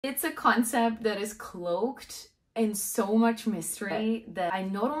It's a concept that is cloaked in so much mystery that I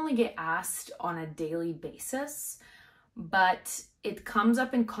not only get asked on a daily basis, but it comes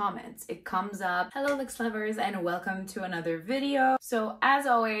up in comments. It comes up, hello Lux lovers, and welcome to another video. So as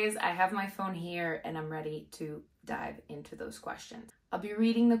always, I have my phone here and I'm ready to dive into those questions. I'll be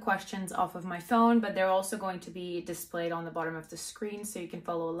reading the questions off of my phone, but they're also going to be displayed on the bottom of the screen so you can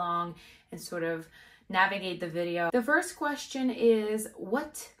follow along and sort of navigate the video. The first question is,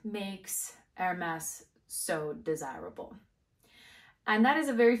 what makes Hermès so desirable? And that is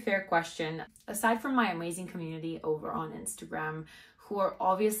a very fair question. Aside from my amazing community over on Instagram, who are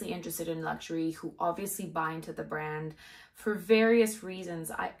obviously interested in luxury, who obviously buy into the brand for various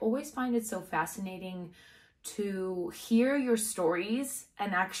reasons, I always find it so fascinating to hear your stories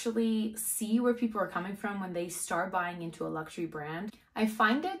and actually see where people are coming from when they start buying into a luxury brand. I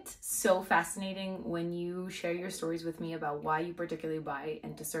find it so fascinating when you share your stories with me about why you particularly buy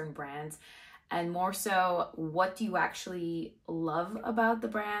into certain brands, and more so, what do you actually love about the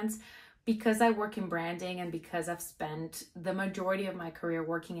brands? Because I work in branding and because I've spent the majority of my career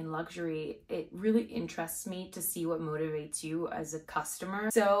working in luxury, it really interests me to see what motivates you as a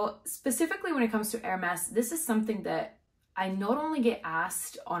customer. So specifically when it comes to Hermès, this is something that I not only get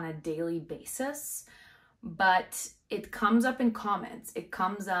asked on a daily basis, but it comes up in comments. It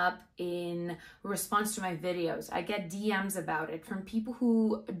comes up in response to my videos. I get DMs about it from people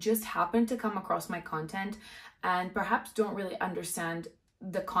who just happen to come across my content and perhaps don't really understand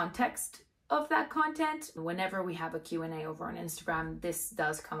the context of that content. Whenever we have a Q&A over on Instagram, this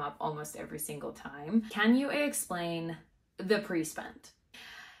does come up almost every single time. Can you explain the pre-spend?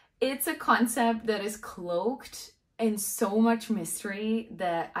 It's a concept that is cloaked in so much mystery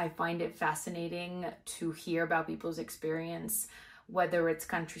that I find it fascinating to hear about people's experience, whether it's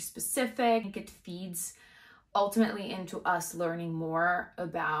country specific. It feeds ultimately into us learning more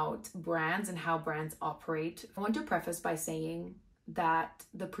about brands and how brands operate. I want to preface by saying that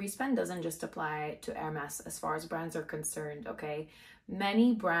the pre-spend doesn't just apply to Hermès as far as brands are concerned, okay?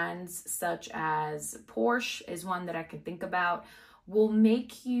 Many brands, such as Porsche is one that I can think about, will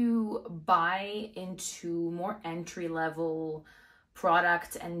make you buy into more entry-level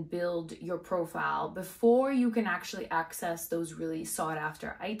products and build your profile before you can actually access those really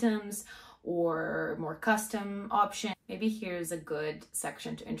sought-after items or more custom options. Maybe here's a good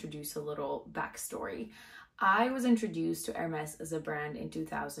section to introduce a little backstory. I was introduced to Hermès as a brand in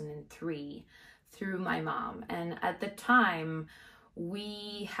 2003 through my mom. And at the time,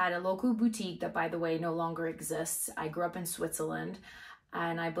 we had a local boutique that, by the way, no longer exists. I grew up in Switzerland,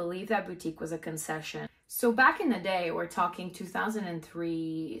 and I believe that boutique was a concession. So back in the day, we're talking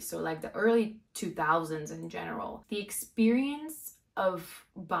 2003, so like the early 2000s in general, the experience of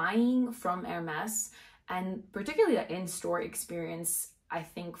buying from Hermès, and particularly the in-store experience, I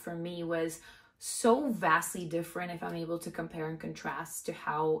think for me was so vastly different if I'm able to compare and contrast to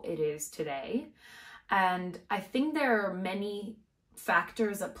how it is today. And I think there are many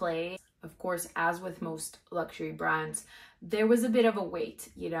factors at play. Of course, as with most luxury brands, there was a bit of a wait.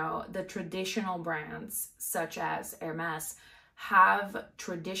 You know, the traditional brands such as Hermès have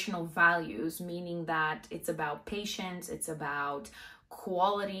traditional values, meaning that it's about patience, it's about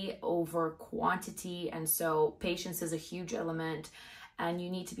quality over quantity. And so patience is a huge element. And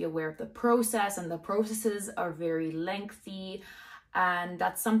you need to be aware of the process, and the processes are very lengthy. And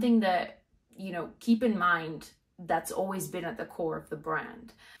that's something that, you know, keep in mind, that's always been at the core of the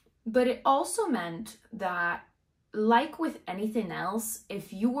brand. But it also meant that, like with anything else,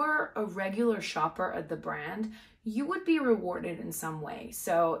 if you were a regular shopper at the brand, you would be rewarded in some way.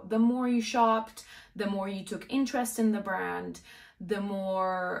 So the more you shopped, the more you took interest in the brand, the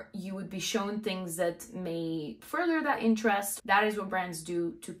more you would be shown things that may further that interest. That is what brands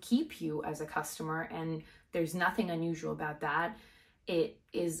do to keep you as a customer, and there's nothing unusual about that. It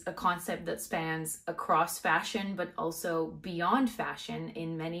is a concept that spans across fashion, but also beyond fashion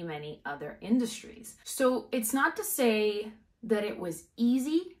in many, many other industries. So it's not to say that it was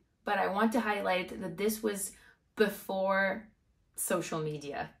easy, but I want to highlight that this was before social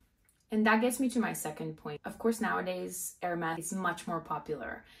media. And that gets me to my second point. Of course, nowadays, Hermès is much more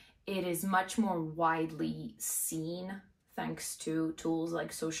popular. It is much more widely seen thanks to tools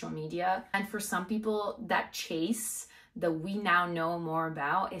like social media. And for some people, that chase that we now know more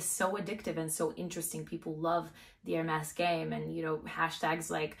about is so addictive and so interesting. People love the Hermès game, and, you know, hashtags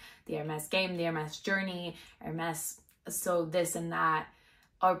like the Hermès game, the Hermès journey, Hermès so this and that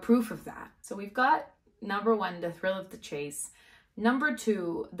are proof of that. So we've got number one, the thrill of the chase. Number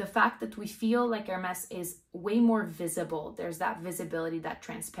two, the fact that we feel like Hermès is way more visible. There's that visibility, that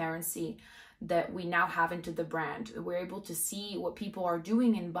transparency that we now have into the brand. We're able to see what people are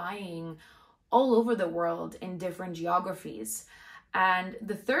doing and buying all over the world in different geographies. And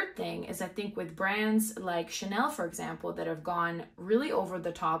the third thing is, I think with brands like Chanel, for example, that have gone really over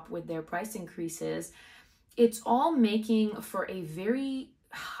the top with their price increases, it's all making for a very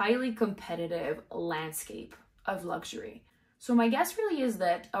highly competitive landscape of luxury. So my guess really is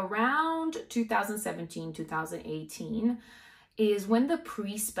that around 2017, 2018 is when the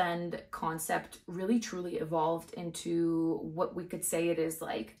pre-spend concept really truly evolved into what we could say it is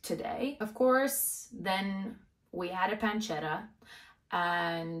like today. Of course, then we had a pancetta,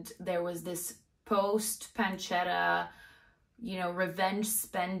 and there was this post-pancetta, revenge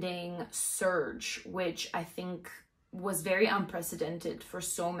spending surge, which I think was very unprecedented for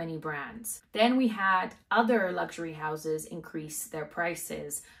so many brands. Then we had other luxury houses increase their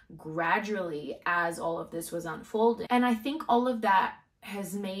prices gradually as all of this was unfolding. And I think all of that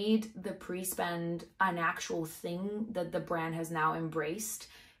has made the pre-spend an actual thing that the brand has now embraced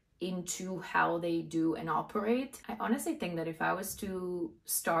into how they do and operate. I honestly think that if I was to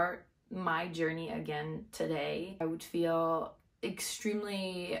start my journey again today, I would feel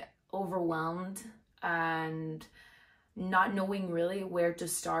extremely overwhelmed and not knowing really where to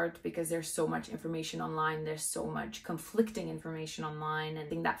start, because there's so much information online, there's so much conflicting information online, and I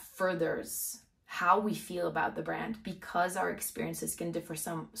think that furthers how we feel about the brand, because our experiences can differ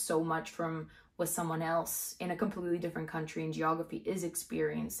so much from what someone else in a completely different country and geography is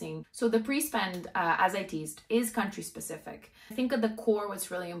experiencing. So the pre-spend, as I teased, is country specific. I think at the core,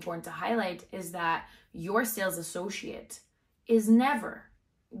 what's really important to highlight is that your sales associate is never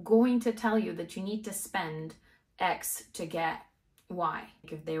going to tell you that you need to spend X to get Y.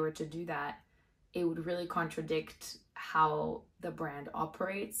 If they were to do that, it would really contradict how the brand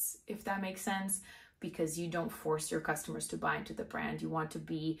operates, if that makes sense, because you don't force your customers to buy into the brand. You want to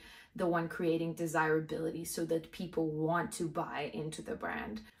be the one creating desirability so that people want to buy into the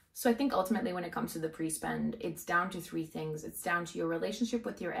brand. So I think ultimately when it comes to the pre-spend, it's down to three things. It's down to your relationship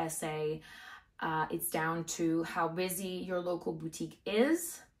with your SA. It's down to how busy your local boutique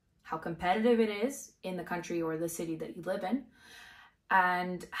is, how competitive it is in the country or the city that you live in,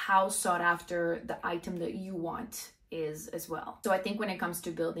 and how sought after the item that you want is as well. So I think when it comes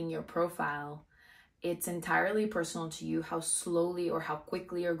to building your profile, it's entirely personal to you how slowly or how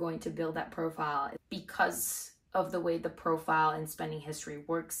quickly you're going to build that profile, because of the way the profile and spending history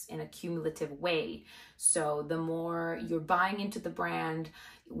works in a cumulative way. So the more you're buying into the brand,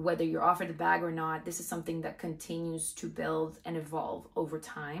 whether you're offered the bag or not, this is something that continues to build and evolve over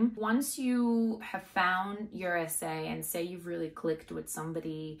time. Once you have found your SA and say you've really clicked with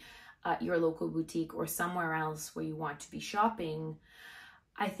somebody at your local boutique or somewhere else where you want to be shopping,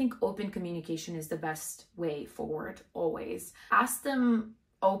 I think open communication is the best way forward, always. Ask them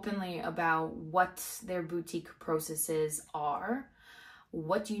openly about what their boutique processes are,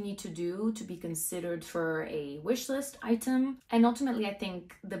 what you need to do to be considered for a wish list item. And ultimately, I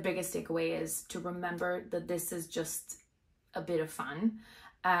think the biggest takeaway is to remember that this is just a bit of fun,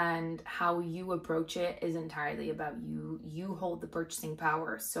 and how you approach it is entirely about you. You hold the purchasing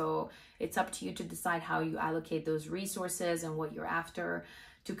power. So it's up to you to decide how you allocate those resources and what you're after,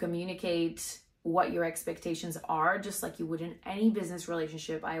 to communicate what your expectations are, just like you would in any business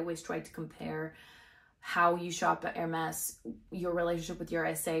relationship. I always try to compare how you shop at Hermès, your relationship with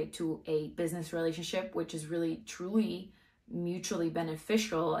your SA, to a business relationship, which is really truly mutually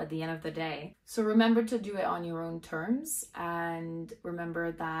beneficial at the end of the day. So remember to do it on your own terms, and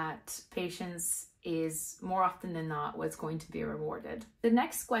remember that patience is more often than not what's going to be rewarded. The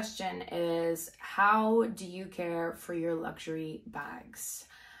next question is, how do you care for your luxury bags?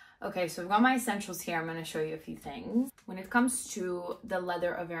 Okay, so I've got my essentials here. I'm going to show you a few things. When it comes to the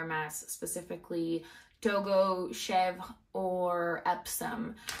leather of Hermès, specifically Togo, Chèvre, or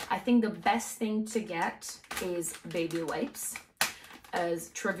Epsom, I think the best thing to get is baby wipes, as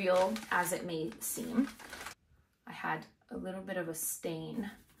trivial as it may seem. I had a little bit of a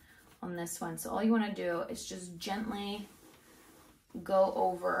stain on this one, so all you want to do is just gently go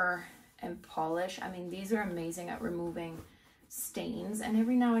over and polish. I mean, these are amazing at removing stains, and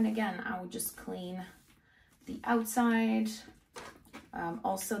every now and again I would just clean the outside,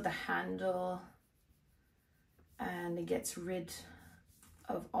 also the handle, and it gets rid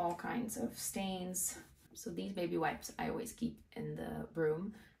of all kinds of stains. So these baby wipes I always keep in the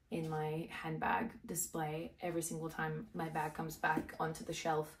room in my handbag display. Every single time my bag comes back onto the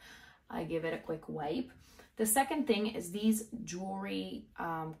shelf, I give it a quick wipe. The second thing is these jewelry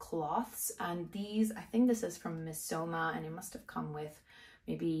cloths, and these, I think this is from Miss Soma, and it must have come with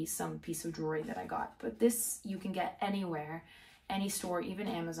maybe some piece of jewelry that I got, but this you can get anywhere, any store, even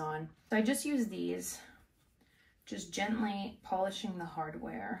Amazon. So I just use these, just gently polishing the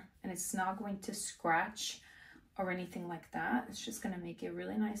hardware, and it's not going to scratch or anything like that. It's just going to make it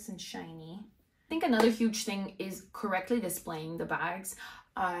really nice and shiny. I think another huge thing is correctly displaying the bags.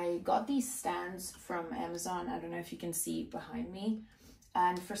 I got these stands from Amazon. I don't know if you can see behind me.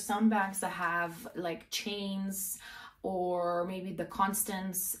 And for some bags that have like chains or maybe the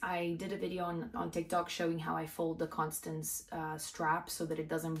Constance, I did a video on TikTok showing how I fold the Constance strap so that it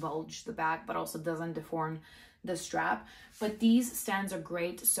doesn't bulge the bag, but also doesn't deform the strap. But these stands are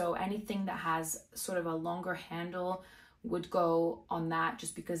great. So anything that has sort of a longer handle would go on that,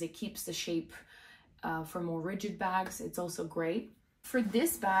 just because it keeps the shape for more rigid bags. It's also great. For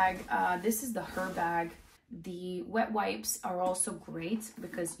this bag, this is the Her bag. The wet wipes are also great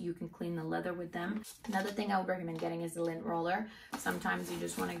because you can clean the leather with them. Another thing I would recommend getting is the lint roller. Sometimes you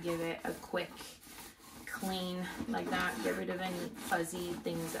just want to give it a quick clean like that, get rid of any fuzzy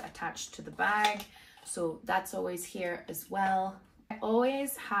things attached to the bag. So that's always here as well. I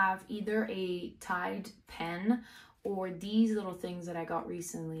always have either a Tide pen or these little things that I got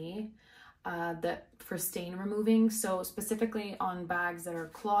recently that for stain removing. So specifically on bags that are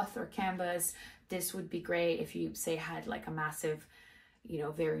cloth or canvas, this would be great if you say had like a massive, you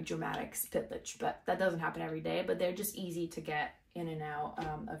know, very dramatic spillage, but that doesn't happen every day. But they're just easy to get in and out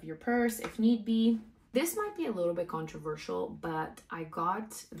of your purse if need be. This might be a little bit controversial, but I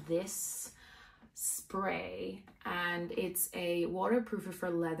got this spray, and it's a waterproofer for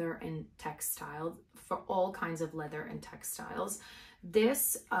leather and textile, for all kinds of leather and textiles.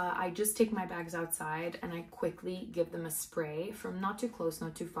 This, I just take my bags outside and I quickly give them a spray from not too close,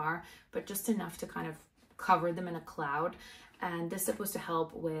 not too far, but just enough to kind of cover them in a cloud. And this is supposed to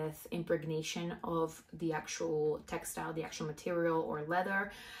help with impregnation of the actual textile, the actual material or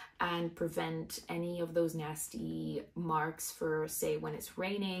leather, and prevent any of those nasty marks for, say, when it's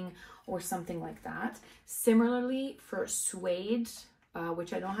raining or something like that. Similarly, for suede,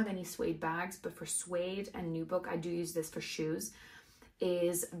 which I don't have any suede bags, but for suede and nubuck, I do use this for shoes,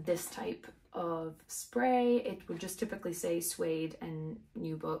 is this type of spray. It would just typically say suede and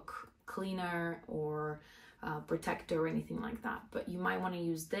nubuck cleaner or protector or anything like that, but you might want to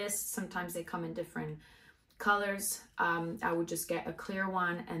use this. Sometimes they come in different colors. I would just get a clear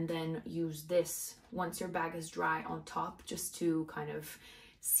one and then use this once your bag is dry on top, just to kind of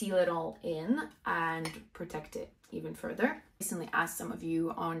seal it all in and protect it even further. Recently asked some of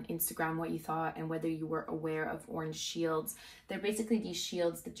you on Instagram what you thought and whether you were aware of orange shields. They're basically these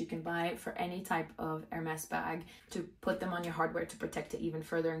shields that you can buy for any type of Hermès bag to put them on your hardware to protect it even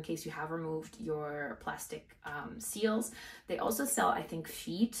further in case you have removed your plastic seals. They also sell, I think,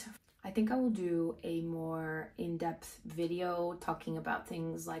 feet. I think I will do a more in-depth video talking about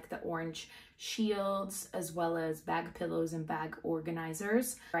things like the orange shields, as well as bag pillows and bag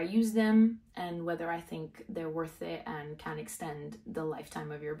organizers. I use them and whether I think they're worth it and can extend the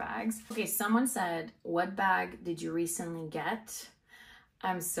lifetime of your bags. Okay, someone said, what bag did you recently get?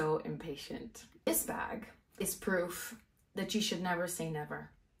 I'm so impatient. This bag is proof that you should never say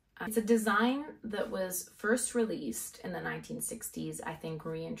never. It's a design that was first released in the 1960s, I think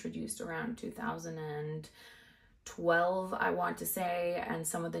reintroduced around 2012, I want to say, and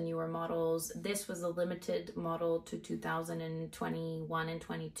some of the newer models. This was a limited model to 2021 and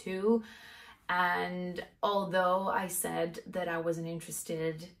 22. And although I said that I wasn't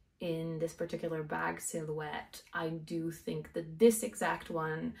interested in this particular bag silhouette, I do think that this exact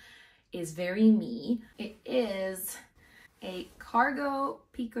one is very me. It is a cargo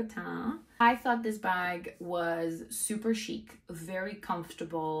picotin. I thought this bag was super chic, very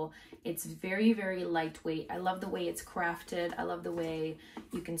comfortable. It's very, very lightweight. I love the way it's crafted. I love the way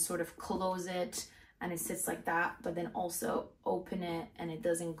you can sort of close it and it sits like that, but then also open it and it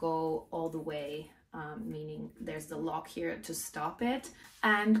doesn't go all the way, meaning there's the lock here to stop it.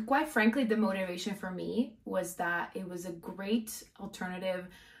 And quite frankly, the motivation for me was that it was a great alternative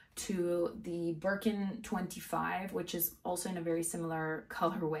to the Birkin 25, which is also in a very similar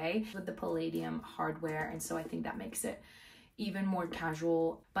colorway with the palladium hardware, and so I think that makes it even more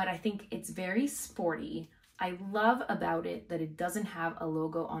casual, but I think it's very sporty. I love about it that it doesn't have a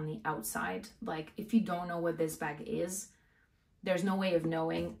logo on the outside. Like, if you don't know what this bag is, there's no way of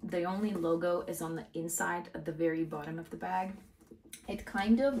knowing. The only logo is on the inside at the very bottom of the bag. It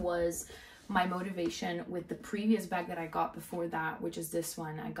kind of was my motivation with the previous bag that I got before that, which is this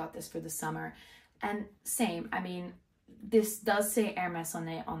one. I got this for the summer, and same, I mean, this does say Hermès on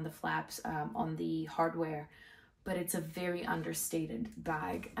it, on the flaps, on the hardware, but it's a very understated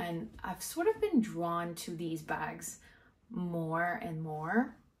bag, and I've sort of been drawn to these bags more and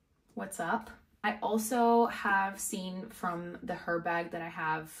more. What's up? I also have seen from the Her bag that I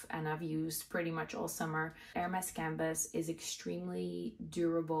have and I've used pretty much all summer, Hermès canvas is extremely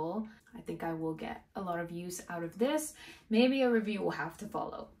durable. I think I will get a lot of use out of this. Maybe a review will have to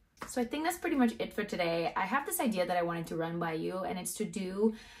follow. So I think that's pretty much it for today. I have this idea that I wanted to run by you, and it's to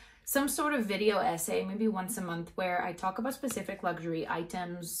do some sort of video essay, maybe once a month, where I talk about specific luxury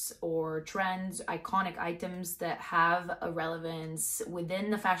items or trends, iconic items that have a relevance within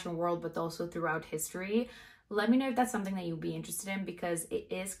the fashion world, but also throughout history. Let me know if that's something that you'd be interested in, because it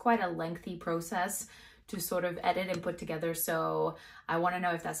is quite a lengthy process to sort of edit and put together. So I want to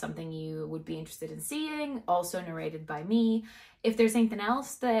know if that's something you would be interested in seeing, also narrated by me. If there's anything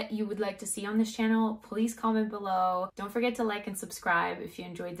else that you would like to see on this channel, please comment below. Don't forget to like and subscribe if you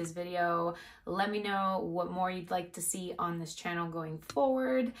enjoyed this video. Let me know what more you'd like to see on this channel going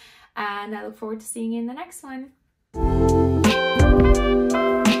forward, and I look forward to seeing you in the next one.